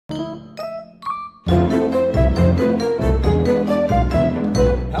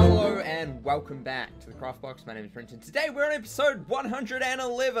Hello and welcome back to the TheCraftBox. My name is Brenton. Today we're on episode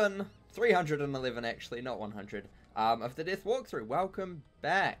 111, 311 actually, not 100, of the Death walkthrough. Welcome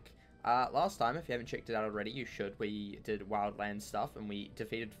back. Last time, if you haven't checked it out already, you should. We did wildland stuff and we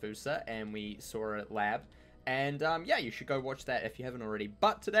defeated Fusa and we saw a lab. And yeah, you should go watch that if you haven't already.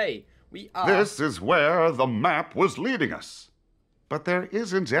 But today we are... This is where the map was leading us. But there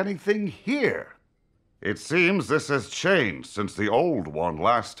isn't anything here. It seems this has changed since the old one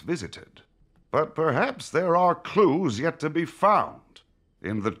last visited. But perhaps there are clues yet to be found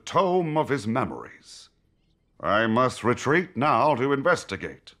in the tome of his memories. I must retreat now to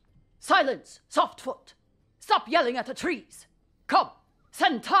investigate. Silence, Softfoot! Stop yelling at the trees! Come,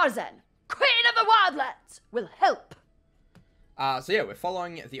 send Tarzan, Queen of the Wildlands, will help! So yeah, we're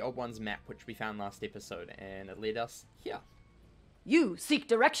following the old one's map, which we found last episode, and it led us here. You seek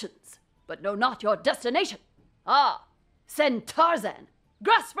directions, but know not your destination. Ah, send Tarzan,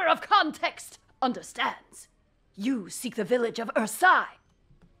 grasper of context, understands. You seek the village of Ursai.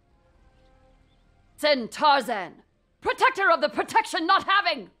 Send Tarzan, protector of the protection not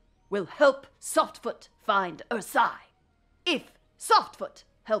having, will help Softfoot find Ursai. If Softfoot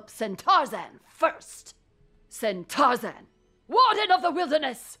helps send Tarzan first. Send Tarzan, warden of the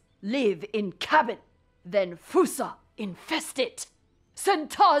wilderness, live in cabin, then Fusa infest it. Send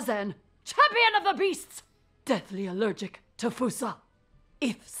Tarzan, champion of the beasts, deathly allergic to Fusa.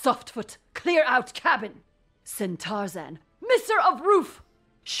 If Softfoot clear out cabin, send Tarzan, mister of roof,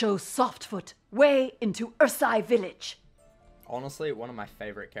 show Softfoot way into Ursai Village. Honestly, one of my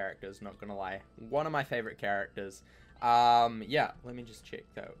favorite characters, not gonna lie. One of my favorite characters. Yeah, let me just check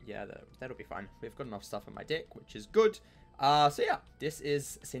though. Yeah, that'll be fine. We've got enough stuff on my deck, which is good. So yeah, this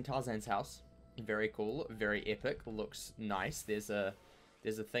is Tarzan's house. Very cool, very epic, looks nice. There's a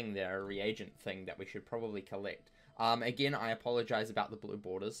thing there, a reagent thing that we should probably collect. Again, I apologize about the blue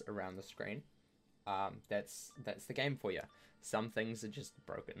borders around the screen. That's the game for you. Some things are just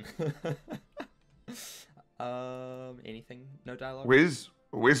broken. Anything? No dialogue?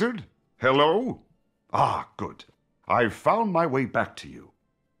 Wizard? Hello? Ah, good. I've found my way back to you.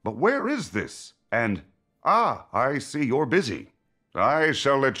 But where is this? And, I see you're busy. I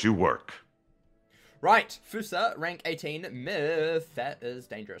shall let you work. Right, Fusa, rank 18, myth. That is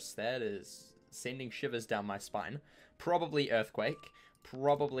dangerous. That is sending shivers down my spine. Probably earthquake.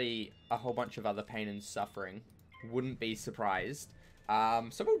 Probably a whole bunch of other pain and suffering. Wouldn't be surprised.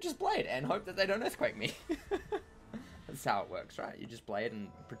 So we'll just blade and hope that they don't earthquake me. That's how it works, right? You just blade and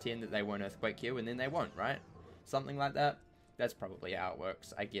pretend that they won't earthquake you, and then they won't, right? Something like that. That's probably how it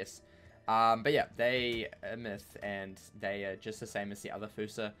works, I guess. But yeah, they are myth, and they are just the same as the other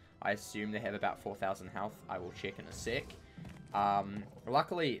Fusa. I assume they have about 4,000 health. I will check in a sec.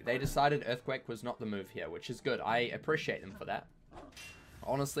 Luckily, they decided earthquake was not the move here, which is good. I appreciate them for that.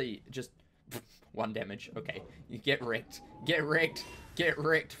 Honestly, just... 1 damage. Okay. You get wrecked. Get wrecked. Get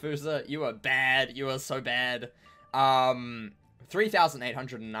wrecked, Fusa. You are bad. You are so bad.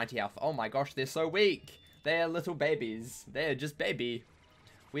 3,890 health. Oh my gosh, they're so weak. They are little babies. They're just baby.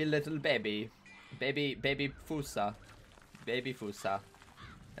 We're little baby. Baby Fusa. Baby Fusa.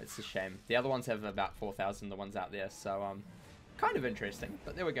 That's a shame. The other ones have about 4,000, the ones out there. So, kind of interesting.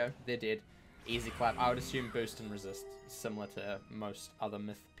 But there we go. They're dead. Easy clap. I would assume boost and resist, similar to most other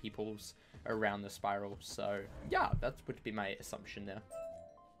myth peoples around the spiral. So yeah, that would be my assumption there.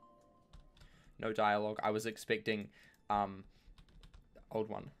 No dialogue. I was expecting old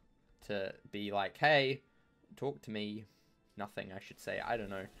one to be like, hey, talk to me. Nothing, I should say. I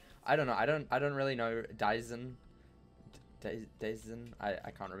don't know. I don't really know Daisen. I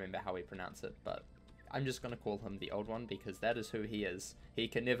can't remember how we pronounce it, but I'm just going to call him the old one because that is who he is. He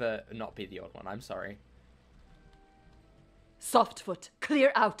can never not be the old one. I'm sorry. Softfoot,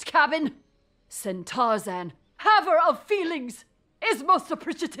 clear out cabin. Send Tarzan, haver of feelings, is most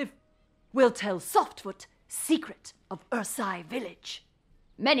appreciative. Will tell Softfoot secret of Ursai Village.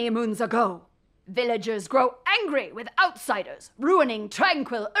 Many moons ago, villagers grow angry with outsiders, ruining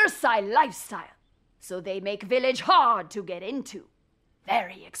tranquil Ursai lifestyle. So they make village hard to get into.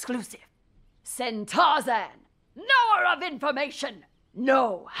 Very exclusive. Send Tarzan, knower of information,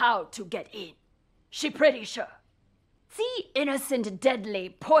 know how to get in. She pretty sure. See innocent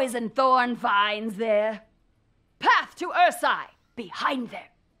deadly poison thorn vines there? Path to Ursai, behind there.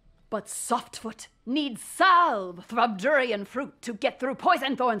 But Softfoot needs salve from durian fruit to get through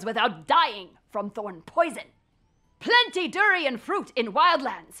poison thorns without dying from thorn poison. Plenty durian fruit in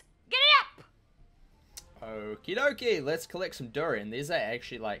wildlands. Giddy up! Okie dokie, let's collect some durian. These are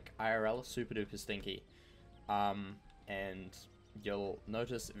actually like IRL super duper stinky. And you'll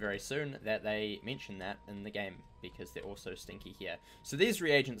notice very soon that they mention that in the game, because they're also stinky here. So these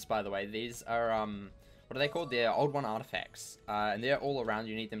reagents, by the way, these are, what are they called? They're Old One artifacts, and they're all around.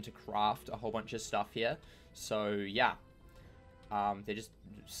 You need them to craft a whole bunch of stuff here. So, yeah, they're just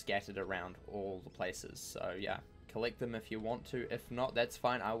scattered around all the places. So, yeah, collect them if you want to. If not, that's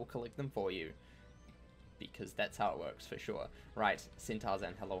fine. I will collect them for you, because that's how it works for sure. Right,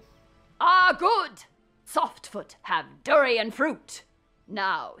 Tarzan, hello. Ah, good! Softfoot have durian fruit.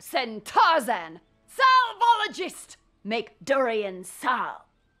 Now send Tarzan, salvologist, make durian sal.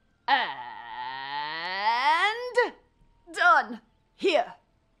 And done. Here,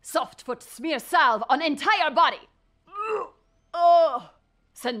 Softfoot smear salve on entire body. Oh,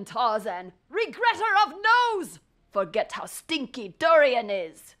 send Tarzan, regretter of nose. Forget how stinky durian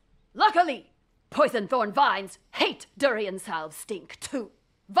is. Luckily, poison thorn vines hate durian salve stink too.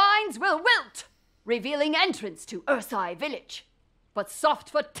 Vines will wilt, revealing entrance to Ursai Village. But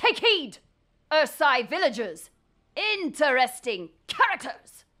Softfoot, take heed! Ursai villagers, interesting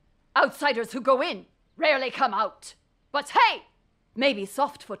characters. Outsiders who go in rarely come out. But hey, maybe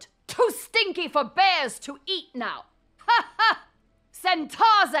Softfoot too stinky for bears to eat now. Ha ha! Send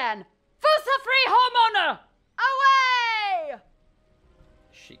Tarzan, Fusa-free homeowner, away!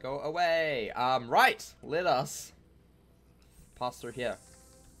 She go away. Right, let us pass through here.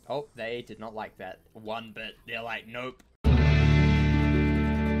 Oh, they did not like that one bit. They're like, nope.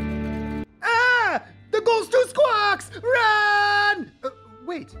 Ah! The ghost who squawks! Run!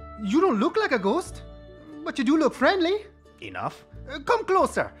 Wait, you don't look like a ghost, but you do look friendly. Enough. Come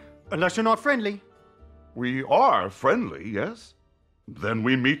closer, unless you're not friendly. We are friendly, yes? Then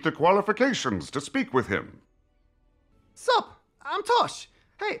we meet the qualifications to speak with him. Sup, I'm Tosh.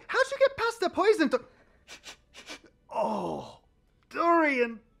 Hey, how'd you get past the poison Oh,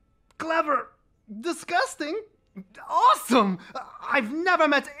 durian. Clever. Disgusting. Awesome. I've never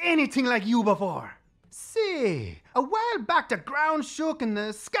met anything like you before. See, a while back the ground shook and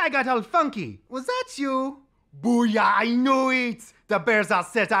the sky got all funky. Was that you? Booyah, I knew it. The bears all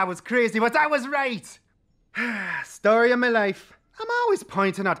said I was crazy, but I was right. Story of my life. I'm always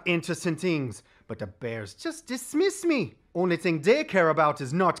pointing out interesting things, but the bears just dismiss me. Only thing they care about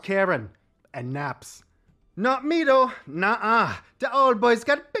is not caring. And naps. Not me though. Nuh-uh. The old boy's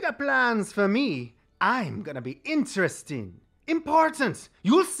got bigger plans for me. I'm gonna be interesting. Important.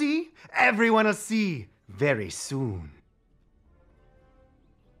 You'll see. Everyone will see. Very soon.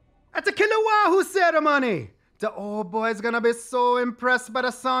 At the Kilowahoo ceremony. The old boy's gonna be so impressed by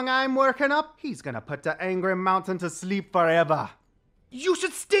the song I'm working up, he's gonna put the angry mountain to sleep forever. You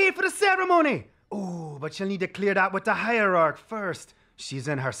should stay for the ceremony. Oh, but you'll need to clear that with the hierarch first. She's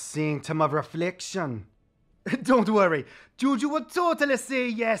in her sanctum of reflection. Don't worry, Juju would totally say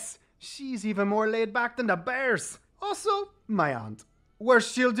yes. She's even more laid back than the bears. Also, my aunt.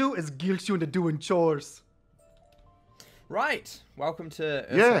 Worst she'll do is guilt you into doing chores. Right, welcome to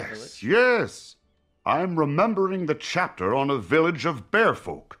Ursai Yes, Village. yes. I'm remembering the chapter on a village of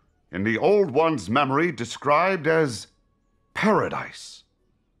bearfolk, in the Old One's memory described as paradise.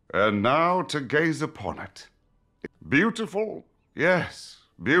 And now to gaze upon it. Beautiful? Yes,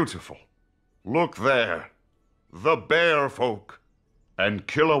 beautiful. Look there. The bearfolk. And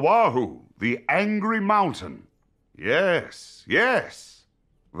Kilowahoo, the angry mountain. Yes, yes.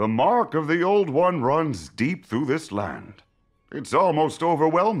 The mark of the Old One runs deep through this land. It's almost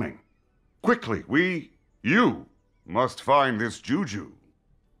overwhelming. Quickly, you must find this Juju.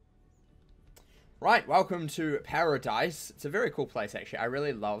 Right, welcome to Paradise. It's a very cool place, actually. I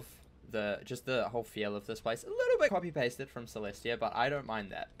really love just the whole feel of this place. A little bit copy-pasted from Celestia, but I don't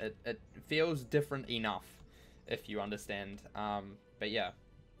mind that. It feels different enough, if you understand. But yeah,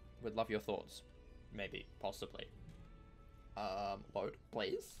 would love your thoughts. Maybe, possibly. Load,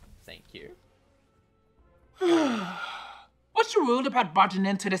 please. Thank you. What's your rule about barging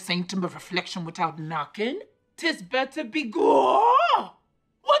into the sanctum of reflection without knocking? 'Tis better be go.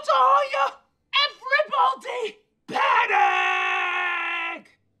 What are you? Everybody,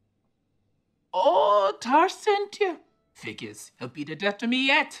 panic! Oh, Tar sent you. Figures he'll be the death to me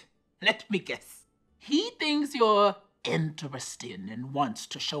yet. Let me guess. He thinks you're interesting and wants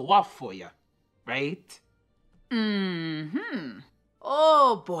to show off for you, right? Mm-hmm.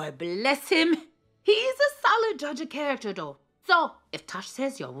 Oh, boy, bless him. He's a solid judge of character, though. So, if Tosh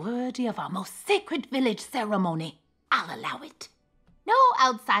says you're worthy of our most sacred village ceremony, I'll allow it. No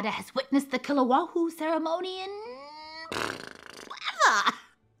outsider has witnessed the Kilowahoo ceremony in forever.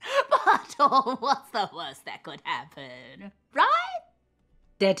 But, oh, what's the worst that could happen, right?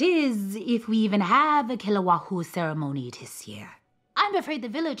 That is, if we even have a Kilowahoo ceremony this year. I'm afraid the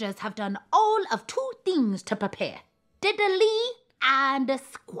villagers have done all of two things to prepare. Diddly and a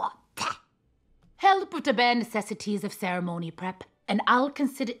squat. Help with the bare necessities of ceremony prep, and I'll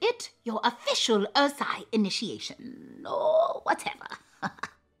consider it your official Ursai initiation, or whatever.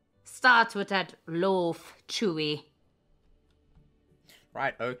 Starts with that loaf, Chewy.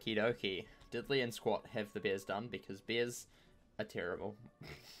 Right, okie dokie. Diddley and Squat have the bears done because bears are terrible.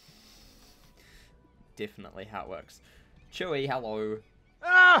 Definitely how it works. Chewy, hello.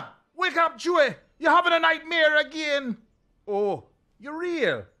 Ah! Wake up, Chewy! You're having a nightmare again! Oh, you're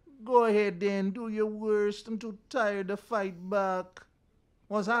real? Go ahead then, do your worst. I'm too tired to fight back.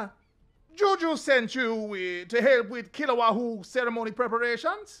 What's that? Jojo sent you to help with Kilowahoo ceremony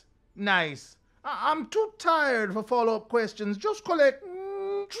preparations? Nice. I'm too tired for follow-up questions. Just collect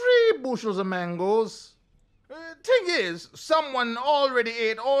 3 bushels of mangoes. Thing is, someone already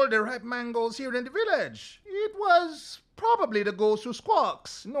ate all the ripe mangoes here in the village. It was probably the ghost who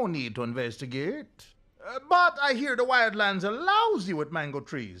squawks. No need to investigate. But I hear the wildlands are lousy with mango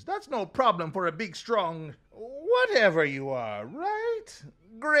trees. That's no problem for a big, strong, whatever you are, right?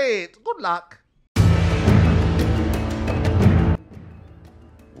 Great. Good luck.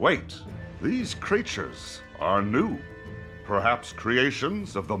 Wait, these creatures are new. Perhaps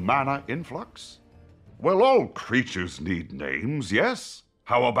creations of the mana influx? Well, all creatures need names, yes?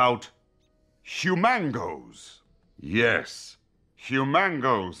 How about humangos? Yes,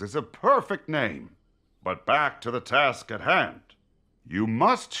 humangos is a perfect name. But back to the task at hand. You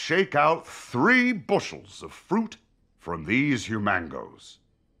must shake out 3 bushels of fruit from these humangos.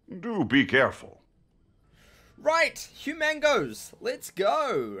 Do be careful. Right, humangos, let's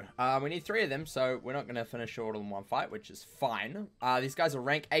go. We need 3 of them, so we're not going to finish all in one fight, which is fine. These guys are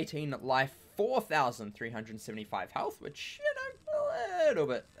rank 18 life, 4,375 health, which, you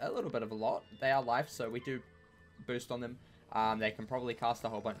know, a little bit of a lot. They are life, so we do boost on them. They can probably cast a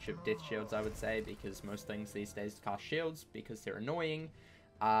whole bunch of death shields, I would say, because most things these days cast shields because they're annoying.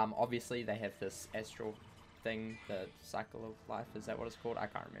 Obviously, they have this astral thing, the cycle of life. Is that what it's called? I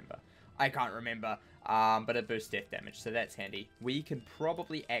can't remember. But it boosts death damage, so that's handy. We can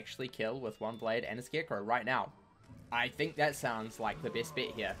probably actually kill with 1 blade and a scarecrow right now. I think that sounds like the best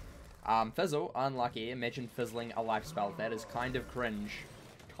bet here. Fizzle, unlucky. Imagine fizzling a life spell. That is kind of cringe.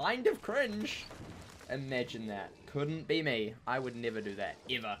 Kind of cringe. Imagine that. Couldn't be me. I would never do that.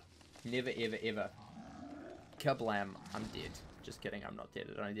 Ever. Never, ever, ever. Kablam. I'm dead. Just kidding. I'm not dead.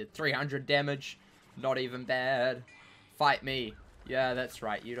 I only did 300 damage. Not even bad. Fight me. Yeah, that's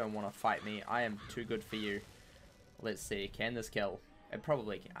right. You don't want to fight me. I am too good for you. Let's see. Can this kill? It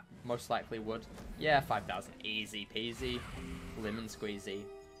probably can. Most likely would. Yeah, 5,000. Easy peasy. Lemon squeezy.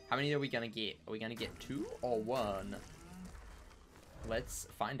 How many are we going to get? Are we going to get 2 or 1? Let's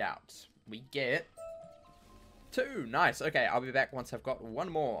find out. We get 2. Nice. Okay, I'll be back once I've got 1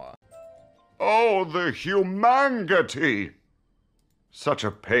 more. Oh, the humangity! Such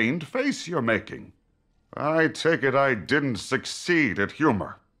a pained face you're making. I take it I didn't succeed at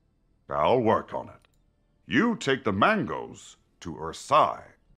humor. I'll work on it. You take the mangoes to Ursai.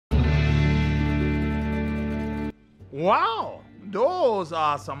 Wow, those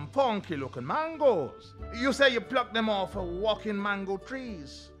are some funky-looking mangoes. You say you plucked them off of walking mango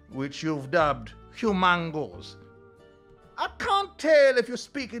trees, which you've dubbed humangos. I can't tell if you're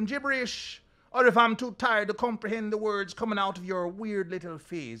speaking gibberish or if I'm too tired to comprehend the words coming out of your weird little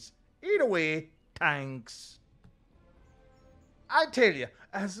face. Either way, thanks. I tell you,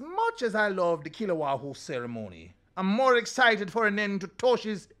 as much as I love the Kilowahoo ceremony, I'm more excited for an end to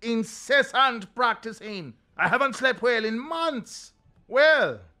Toshi's incessant practicing. I haven't slept well in months.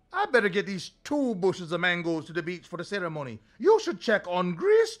 Well, I better get these 2 bushels of mangoes to the beach for the ceremony. You should check on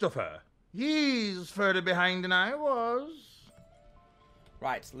Christopher. He's further behind than I was.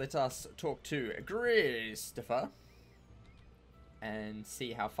 Right, let us talk to Christopher and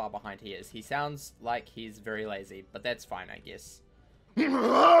see how far behind he is. He sounds like he's very lazy, but that's fine, I guess.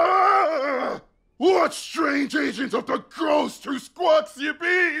 What strange agent of the ghost who squawks ye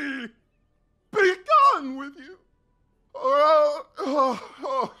be? Be gone with you.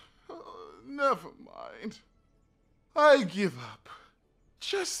 Never mind. I give up.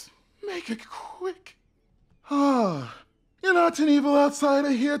 Just make it quick. You're not an evil outsider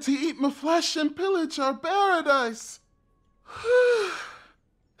here to eat my flesh and pillage our paradise.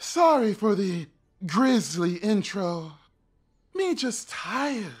 Sorry for the grisly intro. Me just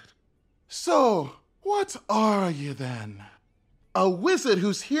tired. So, what are you then? A wizard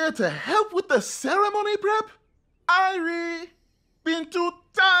who's here to help with the ceremony prep? Irie, been too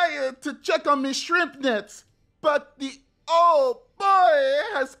tired to check on me shrimp nets, but the old boy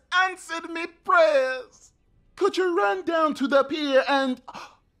has answered me prayers. Could you run down to the pier and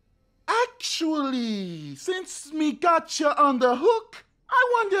Actually, since me got you on the hook, I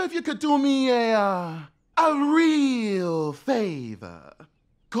wonder if you could do me a real favor.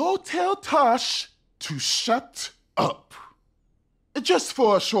 Go tell Tosh to shut up. Just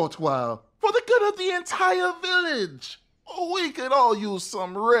for a short while, for the good of the entire village. We could all use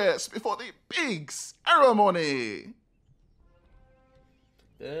some rest before the big ceremony.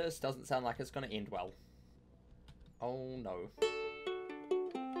 This doesn't sound like it's going to end well. Oh no.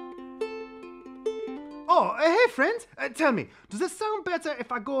 Oh, hey friends, tell me, does it sound better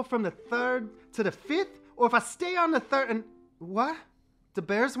if I go from the 3rd to the 5th, or if I stay on the 3rd and... What? The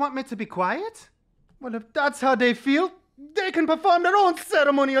bears want me to be quiet? Well, if that's how they feel, they can perform their own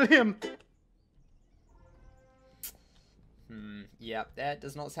ceremonial hymn. Yeah, that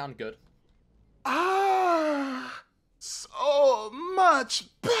does not sound good. Ah, so much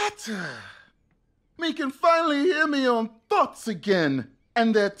better. Me can finally hear me own thoughts again,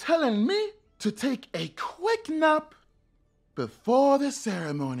 and they're telling me to take a quick nap before the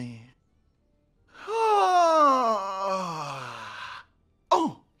ceremony.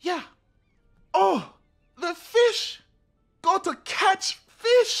 Oh, yeah. Oh, the fish. Got to catch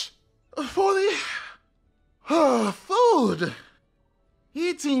fish for the food.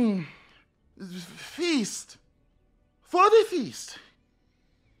 Eating feast. For the feast.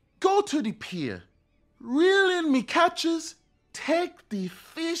 Go to the pier. Reel in me catches. Take the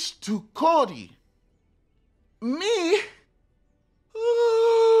fish to Cody. Me?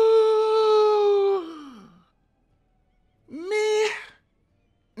 Me?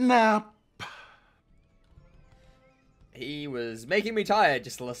 Nap. He was making me tired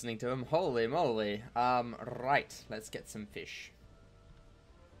just listening to him. Holy moly. Right. Let's get some fish.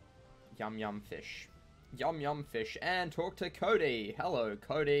 Yum yum fish. Yum yum fish. And talk to Cody. Hello,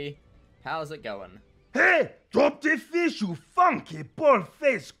 Cody. How's it going? Hey, drop the fish, you funky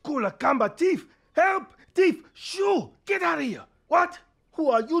bald-faced Kulakamba thief! Help! Thief! Shoo! Get out of here! What?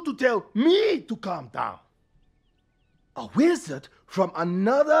 Who are you to tell me to calm down? A wizard from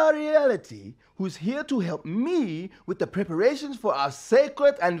another reality who's here to help me with the preparations for our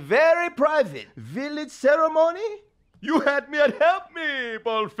sacred and very private village ceremony? You had me at help me,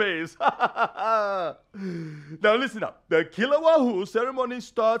 bald-face! Now listen up. The Killer Wahoo ceremony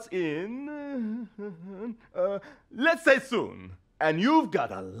starts in... let's say soon. And you've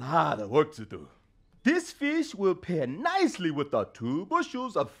got a lot of work to do. This fish will pair nicely with the 2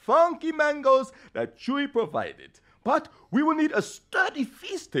 bushels of funky mangoes that Chewy provided. But we will need a sturdy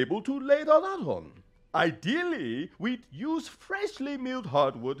feast table to lay it all out on. Ideally, we'd use freshly milled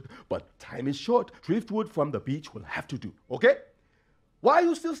hardwood, but time is short. Driftwood from the beach will have to do, okay? Why are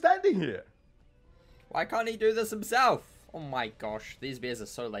you still standing here? Why can't he do this himself? Oh my gosh, these bears are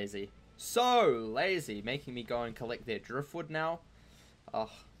so lazy. So lazy, making me go and collect their driftwood now.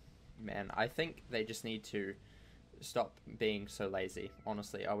 Oh, man, I think they just need to stop being so lazy,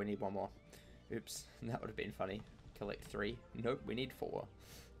 honestly. Oh, we need 1 more. Oops, that would have been funny. Collect 3. Nope, we need 4.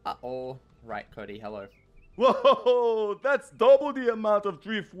 Uh-oh. Right, Cody, hello. Whoa, that's double the amount of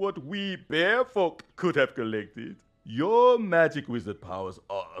driftwood we bear folk could have collected. Your magic wizard powers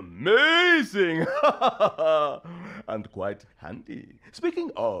are amazing and quite handy.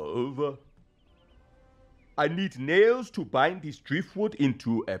 Speaking of, I need nails to bind this driftwood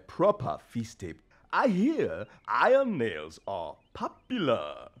into a proper feast table. I hear iron nails are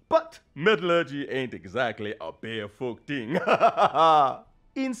popular, but metallurgy ain't exactly a bear folk thing.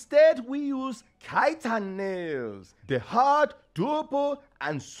 Instead, we use chitin nails, the hard, durable,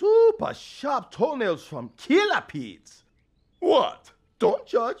 and super sharp toenails from killipedes. What? Don't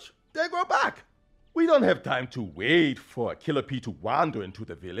judge. They grow back. We don't have time to wait for a killipede to wander into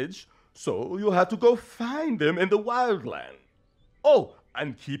the village, so you'll have to go find them in the wildland. Oh,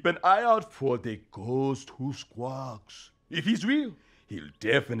 and keep an eye out for the ghost who squawks. If he's real, he'll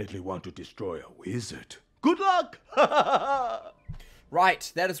definitely want to destroy a wizard. Good luck!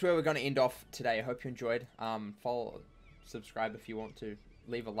 Right, that is where we're going to end off today. I hope you enjoyed. Follow, subscribe if you want to.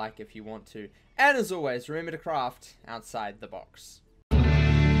 Leave a like if you want to. And as always, remember to craft outside the box.